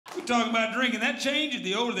talking about drinking. That changes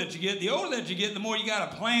the older that you get. The older that you get, the more you got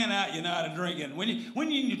to plan out your night of drinking. When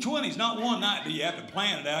you're in your 20s, not one night do you have to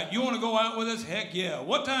plan it out. You want to go out with us? Heck yeah.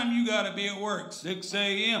 What time you got to be at work? 6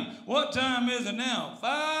 a.m. What time is it now?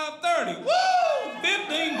 5:30. Woo!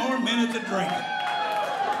 15 more minutes of drinking.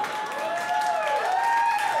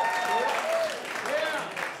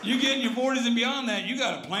 You get in your 40s and beyond that, you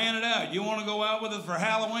got to plan it out. You want to go out with us for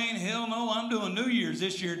Halloween? Hell no, I'm doing New Year's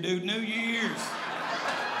this year, dude. New Year's.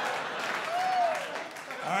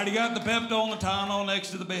 I already got the Pepto and the Tylenol next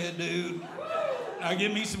to the bed, dude. Now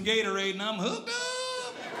give me some Gatorade and I'm hooked up.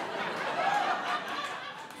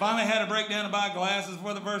 Finally had to break down and buy glasses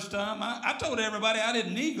for the first time. I told everybody I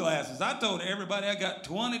didn't need glasses. I told everybody I got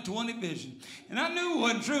 20/20 vision. And I knew it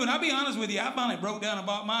wasn't true. And I'll be honest with you, I finally broke down and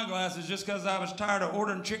bought my glasses just because I was tired of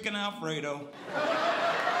ordering chicken Alfredo.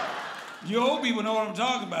 You old people know what I'm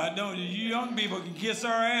talking about, don't you? You young people can kiss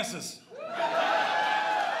our asses.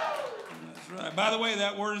 That's right. By the way,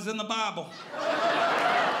 that word is in the Bible.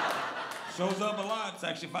 Shows up a lot. It's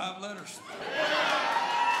actually 5 letters.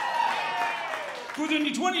 Because when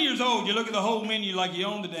you're 20 years old, you look at the whole menu like you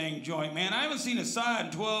own the dang joint, man. I haven't seen a side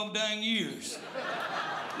in 12 dang years.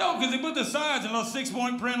 No, because they put the sides in a little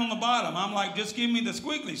 6-point print on the bottom. I'm like, just give me the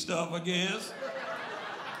squiggly stuff, I guess.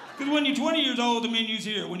 Because when you're 20 years old, the menu's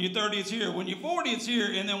here. When you're 30, it's here. When you're 40, it's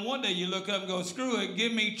here. And then one day you look up and go, screw it,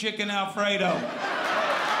 give me chicken Alfredo.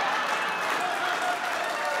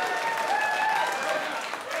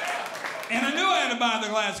 And I knew I had to buy the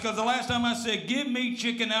glass because the last time I said, give me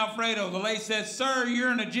chicken Alfredo, the lady said, sir, you're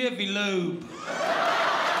in a Jiffy Lube.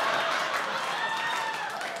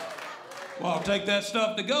 Well, I'll take that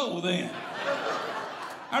stuff to go then.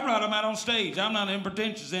 I brought them out on stage. I'm not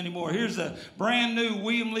impretentious anymore. Here's a brand new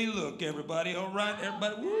William Lee look, everybody. All right,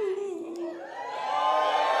 everybody. Woo.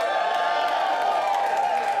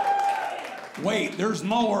 Wait, there's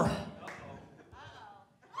more.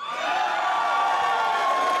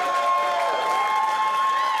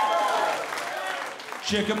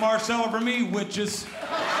 Chicken Marcella for me, witches.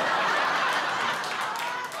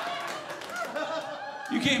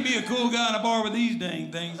 You can't be a cool guy in a bar with these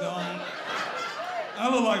dang things on. I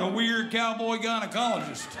look like a weird cowboy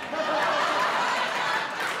gynecologist.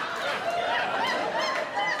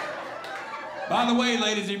 By the way,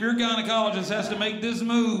 ladies, if your gynecologist has to make this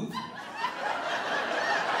move,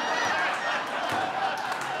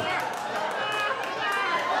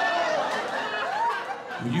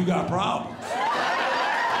 well, you got problems.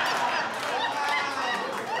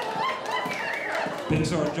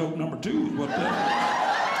 Pixar joke number 2 is what that is.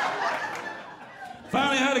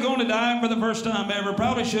 Finally, I had to go on a diet for the first time ever.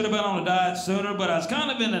 Probably should have been on a diet sooner, but I was kind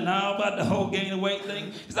of in denial about the whole gain of weight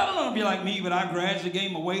thing. Because I don't know if you're like me, but I gradually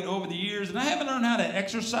gained my weight over the years, and I haven't learned how to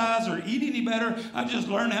exercise or eat any better. I just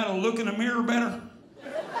learned how to look in a mirror better.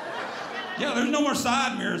 Yeah, there's no more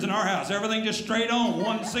side mirrors in our house. Everything just straight on,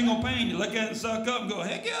 one single pane. You look at it and suck up and go,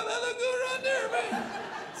 heck yeah, that look good right there, man.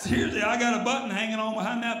 Seriously, I got a button hanging on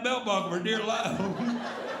behind that belt buckle for dear life.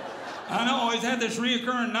 I know, I always had this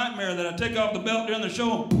reoccurring nightmare that I take off the belt during the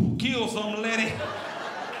show and kill some lady.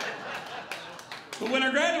 But when I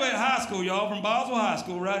graduated high school, y'all, from Boswell High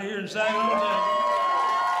School right here in Saginaw,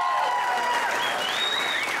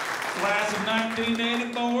 class of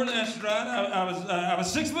 1984, that's right, I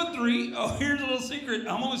was 6'3". Oh, here's a little secret,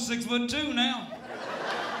 I'm only 6'2" now.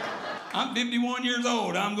 I'm 51 years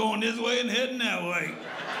old, I'm going this way and heading that way.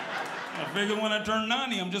 I figure when I turn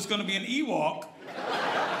 90, I'm just gonna be an Ewok.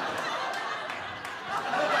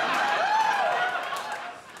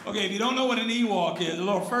 Okay, if you don't know what an Ewok is, a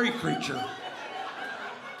little furry creature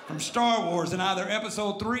from Star Wars in either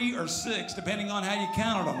episode 3 or 6, depending on how you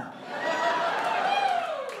counted them.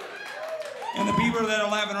 And the people that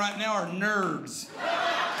are laughing right now are nerds.